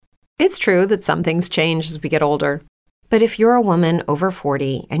It's true that some things change as we get older. But if you're a woman over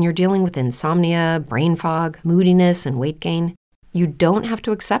 40 and you're dealing with insomnia, brain fog, moodiness, and weight gain, you don't have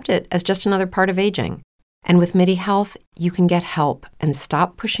to accept it as just another part of aging. And with MIDI Health, you can get help and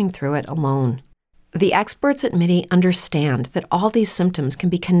stop pushing through it alone. The experts at MIDI understand that all these symptoms can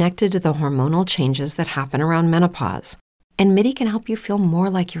be connected to the hormonal changes that happen around menopause, and MIDI can help you feel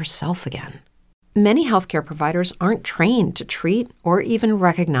more like yourself again. Many healthcare providers aren't trained to treat or even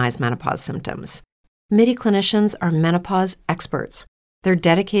recognize menopause symptoms. MIDI clinicians are menopause experts. They're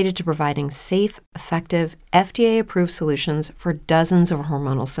dedicated to providing safe, effective, FDA-approved solutions for dozens of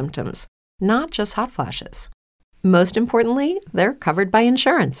hormonal symptoms, not just hot flashes. Most importantly, they're covered by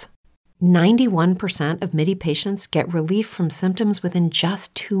insurance. 91% of MIDI patients get relief from symptoms within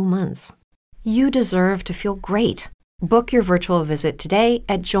just 2 months. You deserve to feel great. Book your virtual visit today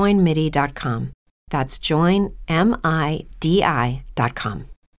at joinmidi.com. That's joinmidi.com.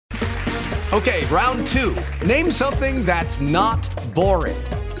 Okay, round 2. Name something that's not boring.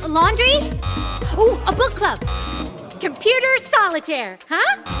 A laundry? Ooh, a book club. Computer solitaire,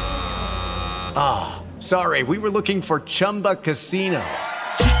 huh? Ah, sorry, we were looking for Chumba Casino.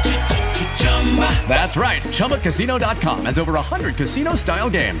 That's right, ChumbaCasino.com has over 100 casino-style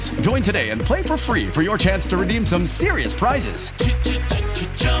games. Join today and play for free for your chance to redeem some serious prizes.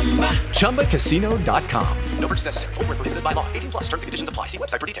 ChumbaCasino.com. No purchase necessary. Void where prohibited by law. 18+. Terms and conditions apply. See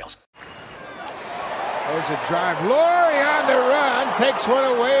website for details. There's a drive. Laurie on the run. Takes one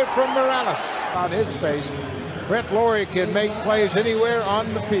away from Morales. On his face, Brett Laurie can make plays anywhere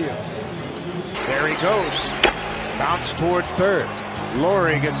on the field. There he goes. Bounce toward third.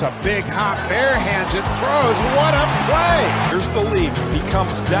 Laurie gets a big hop, barehands it, throws. What a play! Here's the lead. If he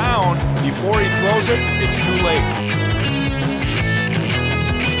comes down before he throws it, it's too late.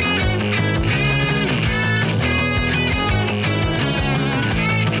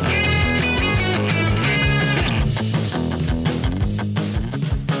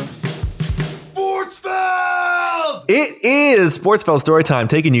 It is Sportsfeld story time,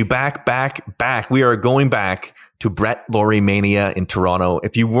 taking you back. We are going back to Brett Laurie mania in Toronto.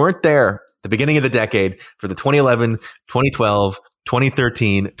 If you weren't there at the beginning of the decade for the 2011, 2012,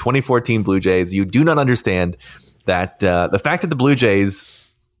 2013, 2014 Blue Jays, you do not understand that the fact that the Blue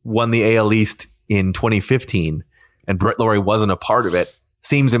Jays won the AL East in 2015 and Brett Laurie wasn't a part of it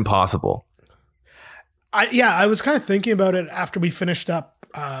seems impossible. I was kind of thinking about it after we finished up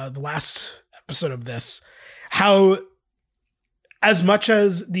the last episode of this, how as much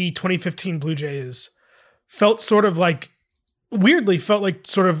as the 2015 Blue Jays felt like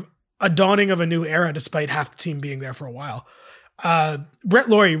sort of a dawning of a new era, despite half the team being there for a while. Brett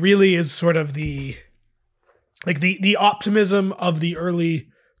Laurie really is sort of the optimism of the early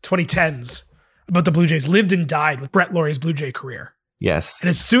 2010s about the Blue Jays lived and died with Brett Laurie's Blue Jay career. Yes. And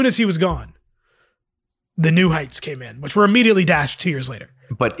as soon as he was gone, the new heights came in, which were immediately dashed 2 years later.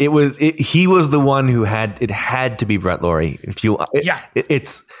 But he was the one who had to be Brett Laurie.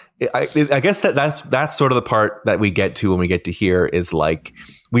 I guess that's sort of the part that we get to when we get to here is like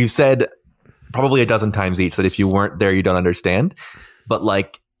we've said probably a dozen times each that if you weren't there, you don't understand. But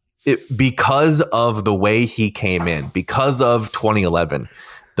because of the way he came in, because of 2011,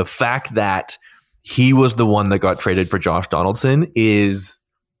 the fact that he was the one that got traded for Josh Donaldson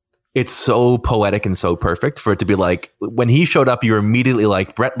it's so poetic and so perfect for it to be like when he showed up, you're immediately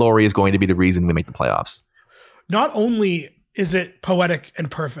like Brett Laurie is going to be the reason we make the playoffs. Not only is it poetic and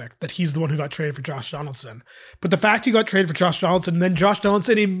perfect that he's the one who got traded for Josh Donaldson, but the fact he got traded for Josh Donaldson, and then Josh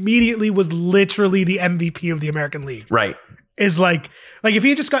Donaldson immediately was literally the MVP of the American League. Right. Is like if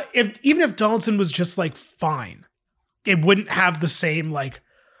he just even if Donaldson was just fine, it wouldn't have the same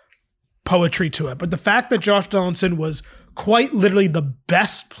poetry to it. But the fact that Josh Donaldson was quite literally the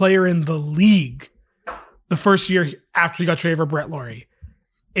best player in the league the first year after he got traded for Brett Laurie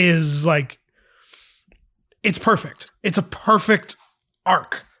is it's perfect. It's a perfect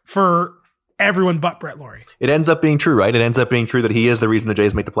arc for everyone but Brett Laurie. It ends up being true, right? It ends up being true that he is the reason the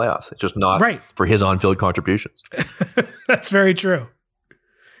Jays make the playoffs. It's just not for his on-field contributions. That's very true.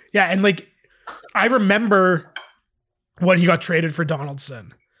 Yeah, and I remember when he got traded for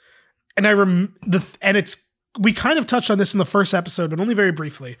Donaldson. And we kind of touched on this in the first episode, but only very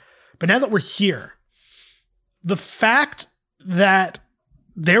briefly. But now that we're here, the fact that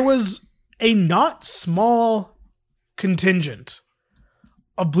there was a not small contingent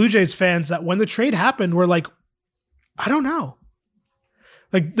of Blue Jays fans that when the trade happened were like, I don't know.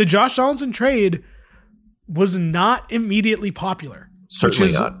 The Josh Donaldson trade was not immediately popular. Certainly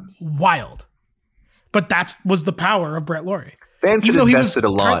which is not. Wild. But that was the power of Brett Laurie. Fans invested a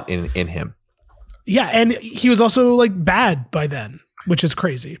lot in him. Yeah, and he was also bad by then. which is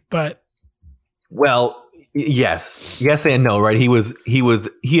crazy. But well, yes and no, right?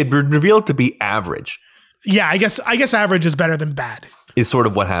 He had been revealed to be average. Yeah, I guess average is better than bad. Is sort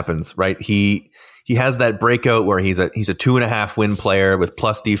of what happens, right? He has that breakout where he's a 2.5 win player with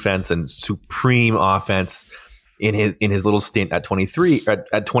plus defense and supreme offense in his little stint at 23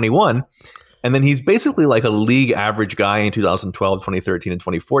 at 21. And then he's basically like a league average guy in 2012, 2013, and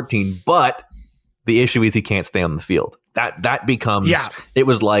 2014. But the issue is he can't stay on the field. That becomes, it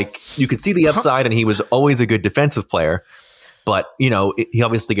was like you could see the upside and he was always a good defensive player. But, he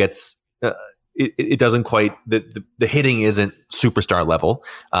obviously gets, it doesn't quite, the hitting isn't superstar level.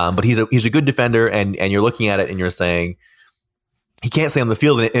 But he's a good defender and you're looking at it and you're saying, he can't stay on the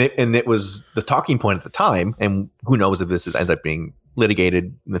field. And it was the talking point at the time. And who knows if this ends up being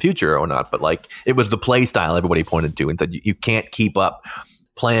litigated in the future or not. But like it was the play style everybody pointed to and said, you can't keep up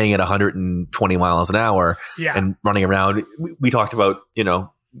playing at 120 miles an hour and running around. We talked about,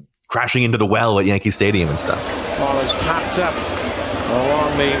 crashing into the well at Yankee Stadium and stuff. Ball is popped up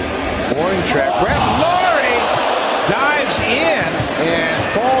along the boarding track. Brett Laurie dives in and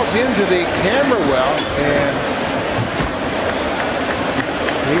falls into the camera well, and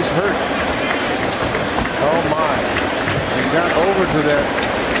he's hurt. Oh my. He got over to that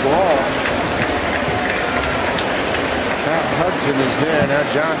wall. Pat Hudson is there. Now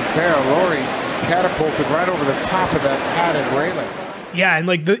John Farrell. Laurie catapulted right over the top of that padded railing. Yeah, and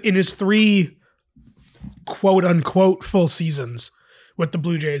like in his 3 quote unquote full seasons with the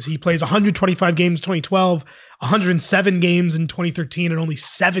Blue Jays, he plays 125 games in 2012, 107 games in 2013, and only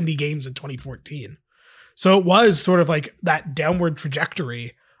 70 games in 2014. So it was sort of like that downward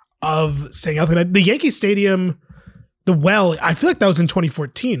trajectory of staying out there. The Yankee Stadium, the well, I feel like that was in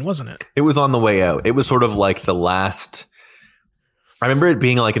 2014, wasn't it? It was on the way out. It was sort of like the last. I remember it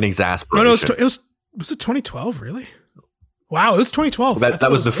being like an exasperation. No, was it 2012? Really? Wow, it was 2012.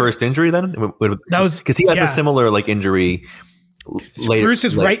 That was the first injury then. That was because he has a similar like injury later. Bruised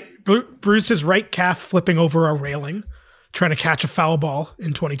his right calf flipping over a railing, trying to catch a foul ball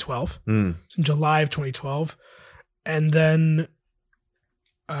in 2012. It's in July of 2012, and then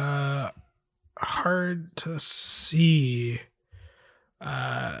hard to see.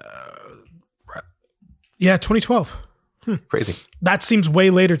 2012. Crazy. That seems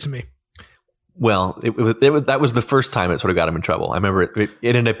way later to me. Well, that was the first time it sort of got him in trouble. I remember it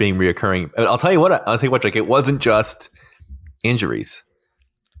ended up being reoccurring. I'll tell you what, Jake, it wasn't just injuries.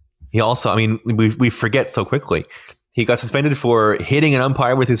 He also, we forget so quickly. He got suspended for hitting an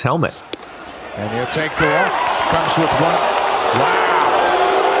umpire with his helmet. And he'll take the walk. Comes with one. Wow.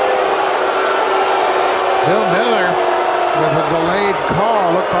 Bill Miller with a delayed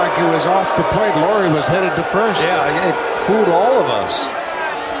call. Looked like he was off the plate. Laurie was headed to first. Yeah, it fooled all of us.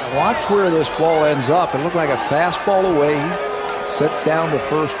 Watch where this ball ends up. It looked like a fastball away. Set down to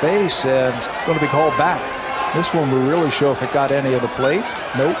first base, and it's going to be called back. This one will really show if it got any of the plate.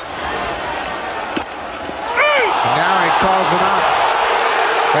 Nope. And now he calls him out.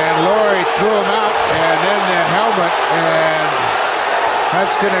 And Laurie threw him out, and then the helmet, and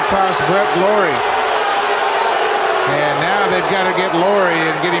that's going to cost Brett Laurie. And now they've got to get Laurie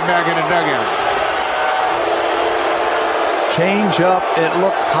and get him back in the dugout. Change up. It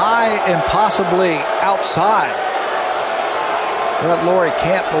looked high and possibly outside. Brett Laurie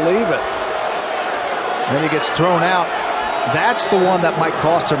can't believe it. Then he gets thrown out. That's the one that might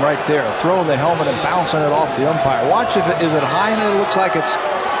cost him right there. Throwing the helmet and bouncing it off the umpire. Watch if is it high, and it looks like it's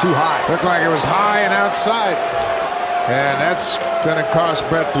too high. Looked like it was high and outside. And that's going to cost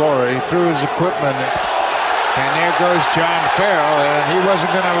Brett Laurie. He threw his equipment. And there goes John Farrell, and he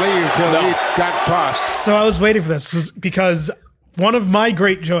wasn't going to leave till he got tossed. So I was waiting for this because one of my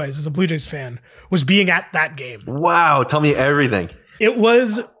great joys as a Blue Jays fan was being at that game. Wow, tell me everything. It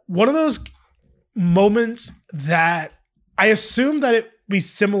was one of those moments that I assume that it'd be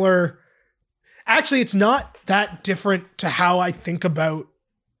similar. Actually, it's not that different to how I think about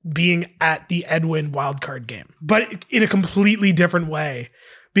being at the Edwin wildcard game, but in a completely different way.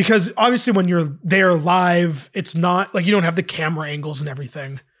 Because obviously when you're there live, it's not like you don't have the camera angles and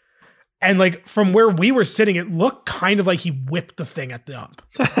everything. And like from where we were sitting, it looked kind of like he whipped the thing at the ump.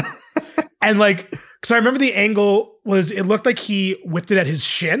 And like, because I remember the angle was, it looked like he whipped it at his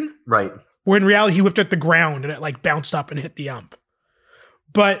shin. Right. Where in reality, he whipped it at the ground and it like bounced up and hit the ump.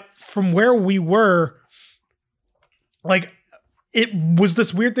 But from where we were, like, it was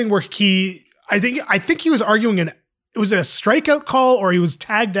this weird thing where I think he was arguing it was a strikeout call or he was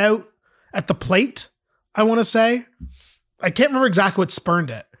tagged out at the plate, I want to say. I can't remember exactly what spurned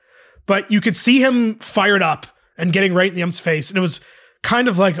it, but you could see him fired up and getting right in the ump's face. And it was kind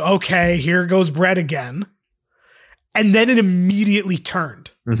of like, okay, here goes Brett again. And then it immediately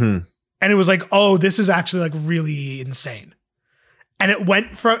turned. Mm-hmm. And it was like, oh, this is actually like really insane. And it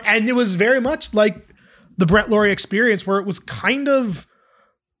went from, and it was very much like the Brett Laurie experience where it was kind of,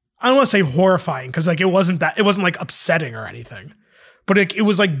 I don't want to say horrifying because like it wasn't like upsetting or anything, but it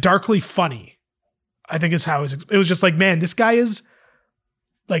was like darkly funny, I think is how it was just like, man, this guy is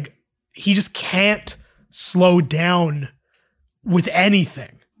like, he just can't slow down with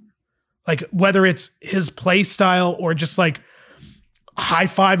anything. Like whether it's his play style or just like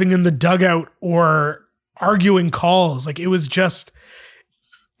high-fiving in the dugout or arguing calls. Like it was just,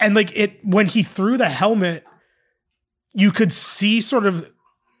 and like when he threw the helmet, you could see sort of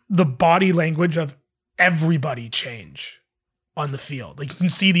the body language of everybody change on the field. Like you can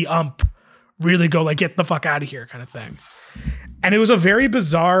see the ump really go like, get the fuck out of here kind of thing. And it was a very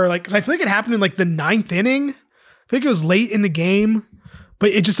bizarre, like, 'cause I feel like it happened in like the 9th inning. I feel like it was late in the game, but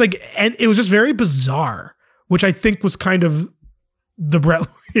it just like, and it was just very bizarre, which I think was kind of the Brett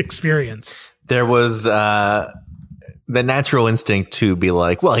Laurie experience. There was the natural instinct to be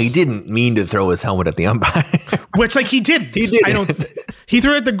like, well, he didn't mean to throw his helmet at the umpire. Which like he didn't. He did. He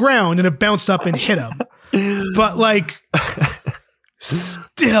threw it at the ground and it bounced up and hit him. But like,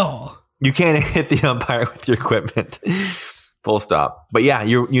 still. You can't hit the umpire with your equipment. Full stop. But yeah,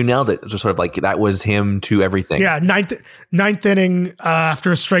 you nailed it. Just sort of like that was him to everything. Yeah, ninth inning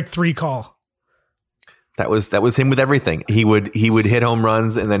after a strike 3 call. That was him with everything. He would hit home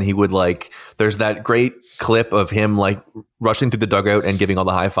runs, and then he would like. There's that great clip of him like rushing through the dugout and giving all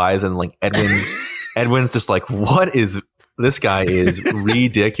the high fives, and like Edwin's just like, what is this guy is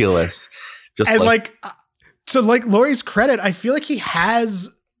ridiculous. Just and like to like Laurie's credit, I feel like he has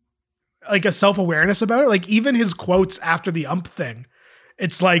like a self-awareness about it. Like even his quotes after the ump thing,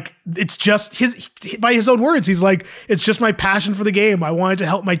 it's like, it's just by his own words. He's like, it's just my passion for the game. I wanted to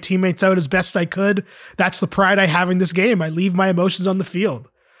help my teammates out as best I could. That's the pride I have in this game. I leave my emotions on the field.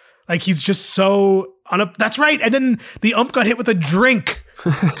 Like he's just so that's right. And then the ump got hit with a drink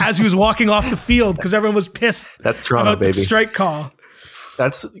as he was walking off the field because everyone was pissed. That's Toronto, about baby. The strike call.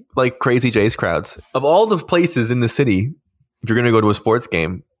 That's like crazy Jays crowds. Of all the places in the city, if you're going to go to a sports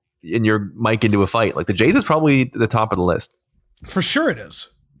game and you're mic into a fight, like the Jays is probably the top of the list. For sure it is.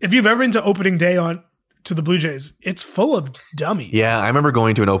 If you've ever been to opening day to the Blue Jays, it's full of dummies. Yeah, I remember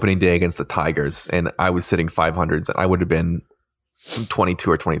going to an opening day against the Tigers, and I was sitting 500s, and I would have been 22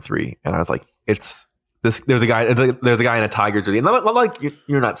 or 23, and I was like, "It's this." There's a guy in a Tigers jersey. Not like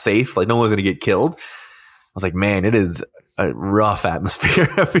you're not safe. Like no one's going to get killed. I was like, man, it is a rough atmosphere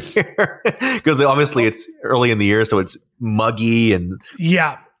up here because obviously it's early in the year, so it's muggy and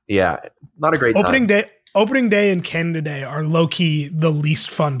yeah, not a great opening time. Opening day and Canada Day are low-key the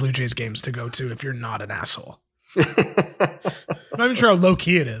least fun Blue Jays games to go to if you're not an asshole. I'm not even sure how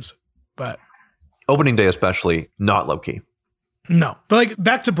low-key it is, but... Opening day especially, not low-key. No. But like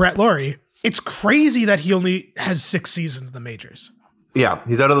back to Brett Laurie, it's crazy that he only has 6 seasons in the majors. Yeah,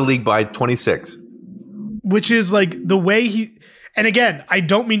 he's out of the league by 26. Which is like the way he... And again, I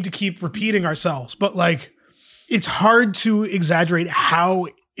don't mean to keep repeating ourselves, but like it's hard to exaggerate how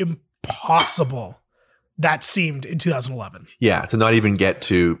impossible that seemed in 2011. Yeah, to not even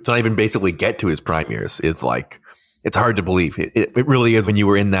basically get to his prime years is like, it's hard to believe. It really is when you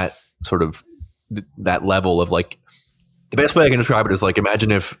were in that sort of, that level of like, the best way I can describe it is like,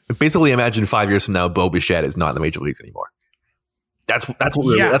 imagine 5 years from now, Bo Bichette is not in the major leagues anymore. That's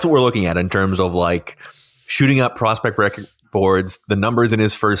what we're looking at in terms of like shooting up prospect record boards, the numbers in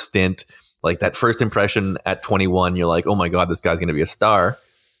his first stint, like that first impression at 21, you're like, oh my God, this guy's going to be a star.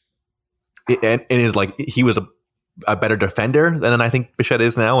 And is like he was a better defender than I think Bichette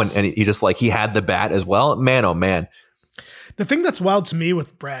is now, and he just like he had the bat as well. Man, oh man! The thing that's wild to me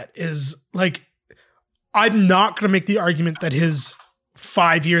with Brett is like I'm not going to make the argument that his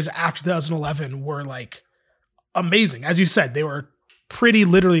 5 years after 2011 were like amazing. As you said, they were pretty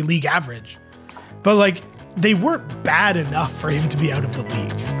literally league average, but like they weren't bad enough for him to be out of the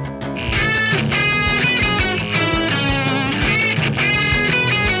league.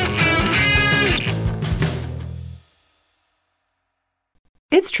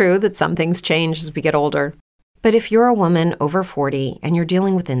 It's true that some things change as we get older. But if you're a woman over 40 and you're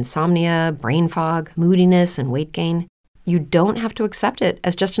dealing with insomnia, brain fog, moodiness, and weight gain, you don't have to accept it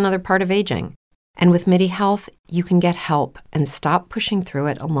as just another part of aging. And with MIDI Health, you can get help and stop pushing through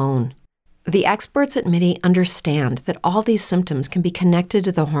it alone. The experts at MIDI understand that all these symptoms can be connected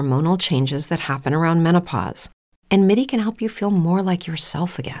to the hormonal changes that happen around menopause. And MIDI can help you feel more like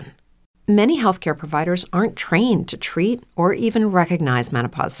yourself again. Many healthcare providers aren't trained to treat or even recognize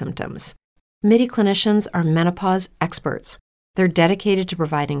menopause symptoms. MIDI clinicians are menopause experts They're dedicated to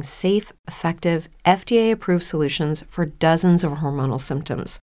providing safe, effective, FDA-approved solutions for dozens of hormonal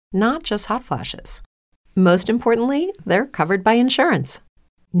symptoms, not just hot flashes. Most importantly, they're covered by insurance.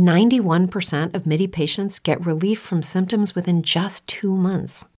 91% of MIDI patients get relief from symptoms within just 2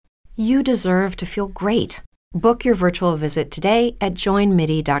 months. You deserve to feel great. Book your virtual visit today at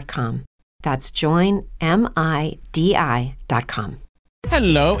joinmidi.com. That's joinmidi.com.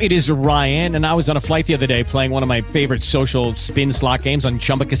 Hello, it is Ryan, and I was on a flight the other day playing one of my favorite social spin slot games on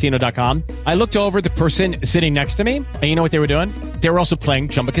ChumbaCasino.com. I looked over at the person sitting next to me, and you know what they were doing? They were also playing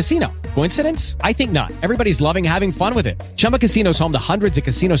Chumba Casino. Coincidence? I think not. Everybody's loving having fun with it. Chumba Casino is home to hundreds of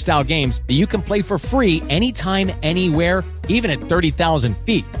casino-style games that you can play for free anytime, anywhere, even at 30,000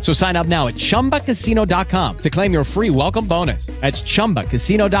 feet. So sign up now at ChumbaCasino.com to claim your free welcome bonus. That's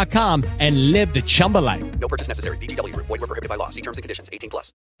ChumbaCasino.com and live the Chumba life. No purchase necessary. VGW. Void where prohibited by law. See terms and conditions.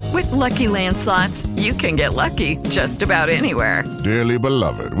 18+. With Lucky Land Slots, you can get lucky just about anywhere. Dearly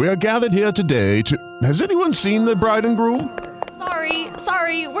beloved, we are gathered here today to... Has anyone seen the bride and groom?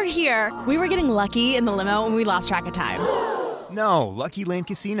 Sorry, we're here. We were getting lucky in the limo and we lost track of time. No, Lucky Land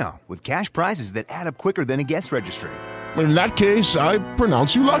Casino, with cash prizes that add up quicker than a guest registry. In that case, I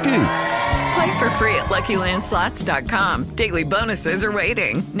pronounce you lucky. Play for free at LuckyLandSlots.com. Daily bonuses are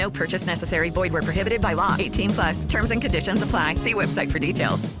waiting. No purchase necessary. Void where prohibited by law. 18+. Terms and conditions apply. See website for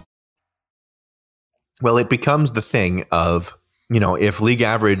details. Well, it becomes the thing of, if league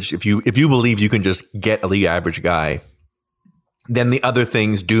average, if you believe you can just get a league average guy, then the other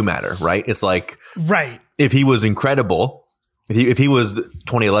things do matter, right? It's like, right. If he was incredible, if he was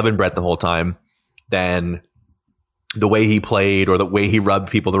 2011 Brett the whole time, then the way he played or the way he rubbed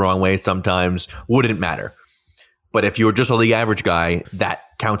people the wrong way sometimes wouldn't matter. But if you were just a league average guy, that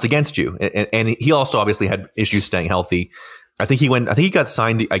counts against you. And he also obviously had issues staying healthy. I think he got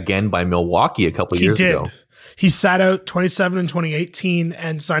signed again by Milwaukee a couple of years ago. He sat out 2017 and 2018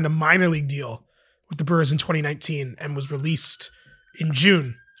 and signed a minor league deal with the Brewers in 2019 and was released in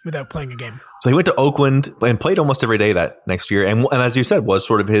June without playing a game. So he went to Oakland and played almost every day that next year. And as you said, was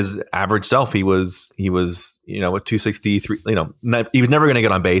sort of his average self. He was, a 263, he was never going to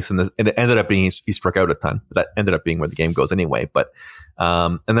get on base. And it ended up being, he struck out a ton. That ended up being where the game goes anyway. But,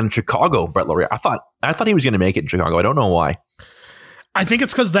 and then Chicago, Brett Lawrie, I thought he was going to make it in Chicago. I don't know why. I think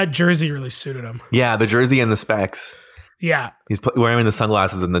it's because that jersey really suited him. Yeah. The jersey and the specs. Yeah. He's wearing the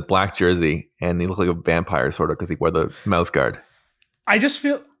sunglasses and the black jersey, and he looked like a vampire sort of because he wore the mouth guard. I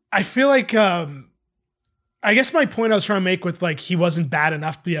feel like, I guess my point I was trying to make with he wasn't bad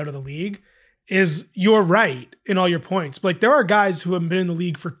enough to be out of the league is you're right in all your points. But there are guys who have been in the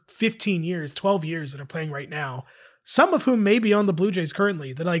league for 15 years, 12 years that are playing right now. Some of whom may be on the Blue Jays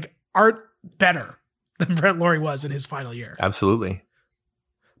currently that aren't better than Brett Lawrie was in his final year. Absolutely.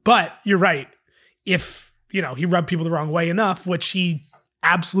 But you're right. If, he rubbed people the wrong way enough, which he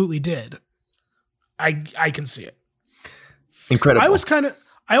absolutely did, I can see it. Incredible. I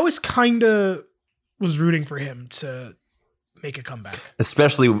always kind of was rooting for him to make a comeback,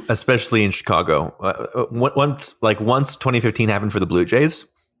 especially in Chicago. Once 2015 happened for the Blue Jays,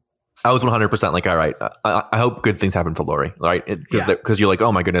 I was 100% like, all right, I hope good things happen for Lawrie, right? Because you're like,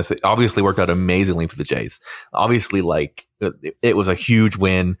 oh my goodness, it obviously worked out amazingly for the Jays. Obviously, it was a huge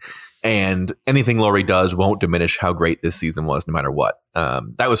win, and anything Lawrie does won't diminish how great this season was, no matter what.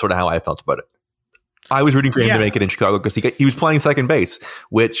 That was sort of how I felt about it. I was rooting for him to make it in Chicago because he was playing second base,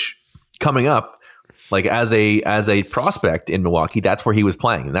 which coming up, as a prospect in Milwaukee, that's where he was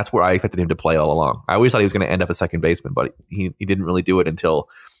playing. And that's where I expected him to play all along. I always thought he was going to end up a second baseman, but he didn't really do it until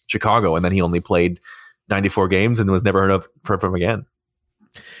Chicago. And then he only played 94 games and was never heard from again.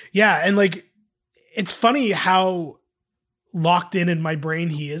 Yeah. And it's funny how locked in my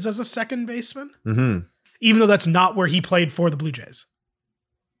brain he is as a second baseman, even though that's not where he played for the Blue Jays,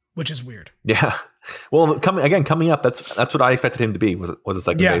 which is weird. Yeah. Well, coming up, that's what I expected him to be was a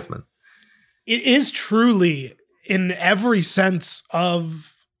second baseman. It is truly in every sense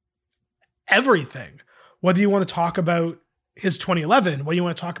of everything. Whether you want to talk about his 2011, whether you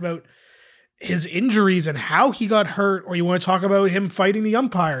want to talk about his injuries and how he got hurt, or you want to talk about him fighting the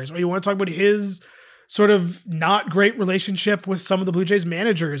umpires, or you want to talk about his sort of not great relationship with some of the Blue Jays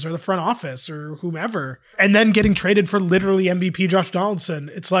managers or the front office or whomever, and then getting traded for literally MVP Josh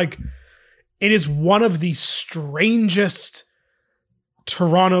Donaldson. It's it is one of the strangest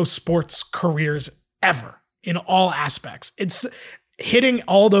Toronto sports careers ever in all aspects. It's hitting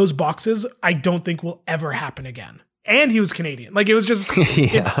all those boxes. I don't think will ever happen again. And he was Canadian. It was just,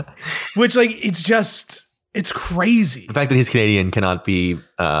 it's crazy. The fact that he's Canadian cannot be,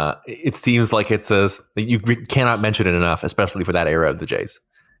 it seems like you cannot mention it enough, especially for that era of the Jays.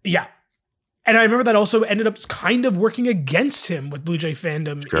 Yeah. And I remember that also ended up kind of working against him with Blue Jay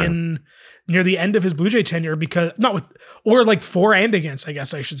fandom in near the end of his Blue Jay tenure, because for and against, I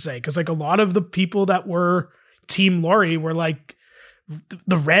guess I should say. Because like a lot of the people that were Team Laurie were like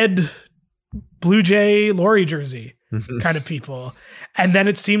the red Blue Jay Laurie jersey kind of people. And then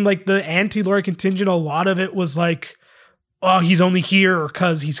it seemed like the anti-Laurie contingent, a lot of it was like, oh, he's only here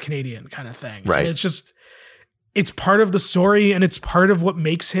because he's Canadian kind of thing. Right. And it's part of the story, and it's part of what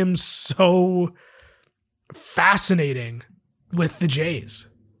makes him so fascinating with the Jays.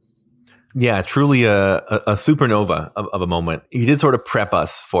 Yeah, truly a supernova of a moment. He did sort of prep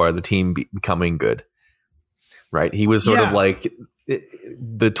us for the team becoming good, right? He was sort of like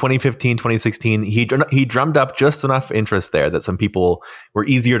the 2015, 2016, he drummed up just enough interest there that some people were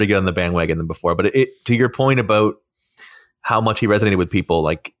easier to get on the bandwagon than before. But to your point about how much he resonated with people,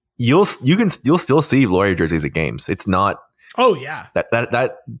 like you'll still see Laurie jerseys at games. It's not. Oh yeah.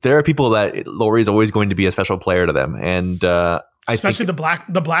 That there are people that Laurie's always going to be a special player to them, and especially the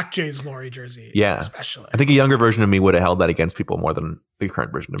Black Jays Laurie jersey. Yeah, especially. I think a younger version of me would have held that against people more than the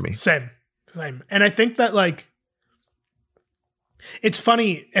current version of me. Same. And I think that like it's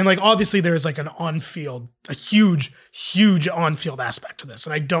funny, and like obviously there's like a huge on-field aspect to this,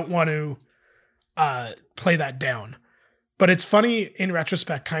 and I don't want to play that down. But it's funny in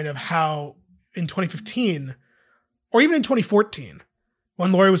retrospect kind of how in 2015 or even in 2014,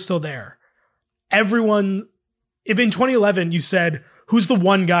 when Laurie was still there, if in 2011 you said, who's the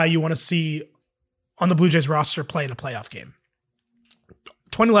one guy you want to see on the Blue Jays roster play in a playoff game?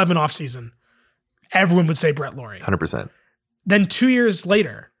 2011 offseason, everyone would say Brett Laurie. 100%. Then 2 years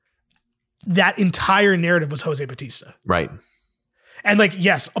later, that entire narrative was Jose Bautista. Right. And like,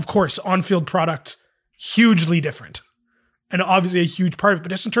 yes, of course, on-field product, hugely different. And obviously a huge part of it. But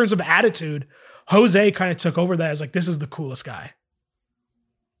just in terms of attitude, Jose kind of took over that as like, this is the coolest guy.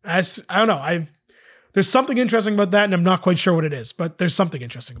 I don't know. There's something interesting about that, and I'm not quite sure what it is, but there's something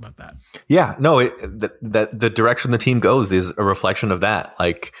interesting about that. Yeah, no, the direction the team goes is a reflection of that.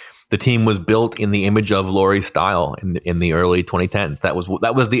 Like the team was built in the image of Laurie's style in the early 2010s. That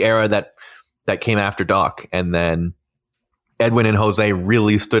was the era that came after Doc, and then Edwin and Jose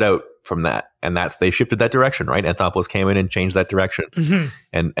really stood out from that, and they shifted that direction, right? Anthopoulos came in and changed that direction,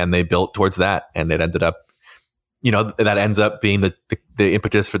 and they built towards that, and it ended up, that ends up being the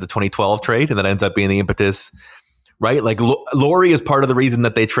impetus for the 2012 trade, and that ends up being the impetus, right? Like Laurie is part of the reason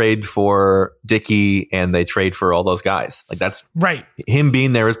that they trade for Dickey and they trade for all those guys. Like that's right. Him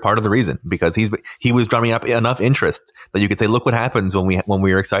being there is part of the reason, because he was drumming up enough interest that you could say, look what happens when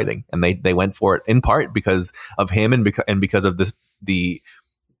we were exciting, and they went for it in part because of him and because of the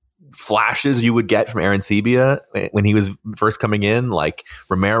flashes you would get from Aaron Sebia when he was first coming in, like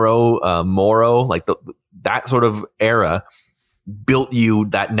Romero, Morrow, like that sort of era built you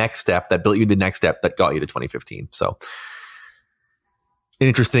the next step that got you to 2015. So an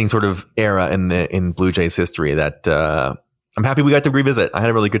interesting sort of era in Blue Jays history that I'm happy we got to revisit. I had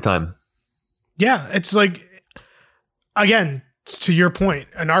a really good time. Yeah, it's like, again, to your point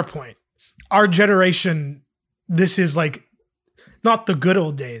and our point, our generation, this is like not the good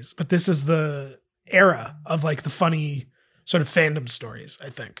old days, but this is the era of like the funny sort of fandom stories, I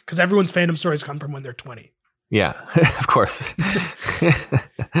think. Because everyone's fandom stories come from when they're 20. Yeah, of course.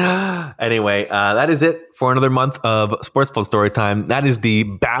 Anyway, that is it for another month of Sports Pulse Storytime. That is the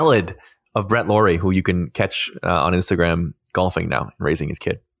ballad of Brett Laurie, who you can catch on Instagram golfing now and raising his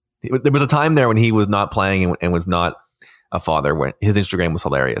kid. There was a time there when he was not playing and was not a father, where his Instagram was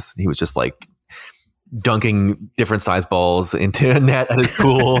hilarious. He was just like dunking different size balls into a net at his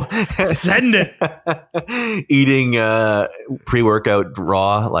pool. Send it. Eating pre-workout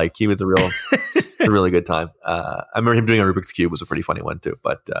raw. Like he was a really good time. I remember him doing a Rubik's Cube was a pretty funny one too.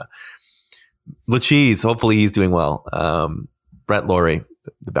 But LaCheese, hopefully he's doing well. Brett Laurie,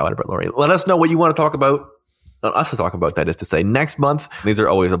 the ballad of Brett Laurie. Let us know what you want to talk about. Us to talk about, that is to say, next month. These are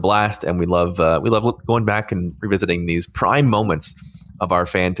always a blast, and we love going back and revisiting these prime moments of our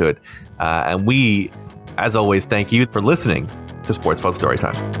fanhood. And we, as always, thank you for listening to Sports Pulse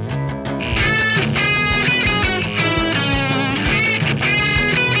Storytime.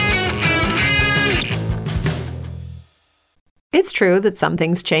 It's true that some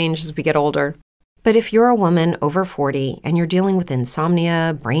things change as we get older. But if you're a woman over 40 and you're dealing with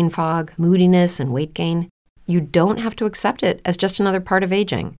insomnia, brain fog, moodiness, and weight gain, you don't have to accept it as just another part of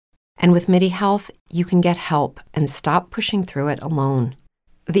aging. And with MIDI Health, you can get help and stop pushing through it alone.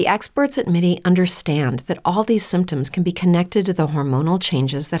 The experts at MIDI understand that all these symptoms can be connected to the hormonal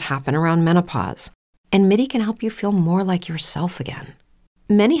changes that happen around menopause, and MIDI can help you feel more like yourself again.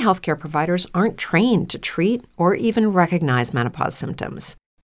 Many healthcare providers aren't trained to treat or even recognize menopause symptoms.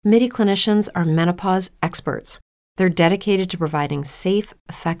 MIDI clinicians are menopause experts. They're dedicated to providing safe,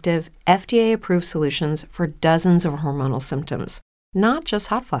 effective, FDA-approved solutions for dozens of hormonal symptoms, not just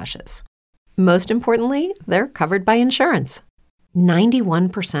hot flashes. Most importantly, they're covered by insurance.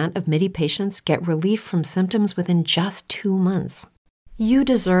 91% of MIDI patients get relief from symptoms within just 2 months. You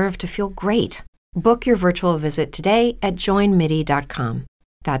deserve to feel great. Book your virtual visit today at joinmidi.com.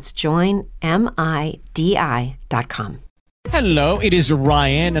 That's joinmidi.com. Hello, it is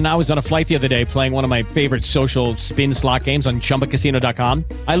Ryan, and I was on a flight the other day playing one of my favorite social spin slot games on ChumbaCasino.com.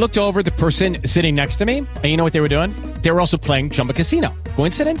 I looked over at the person sitting next to me, and you know what they were doing? They were also playing Chumba Casino.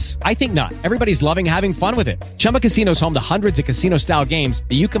 Coincidence? I think not. Everybody's loving having fun with it. Chumba Casino is home to hundreds of casino-style games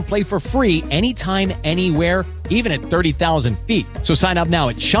that you can play for free anytime, anywhere, even at 30,000 feet. So sign up now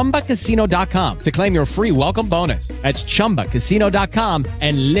at ChumbaCasino.com to claim your free welcome bonus. That's ChumbaCasino.com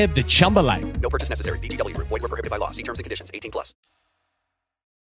and live the Chumba life. No purchase necessary. VGW. Void where prohibited by law. See terms and conditions. 18+.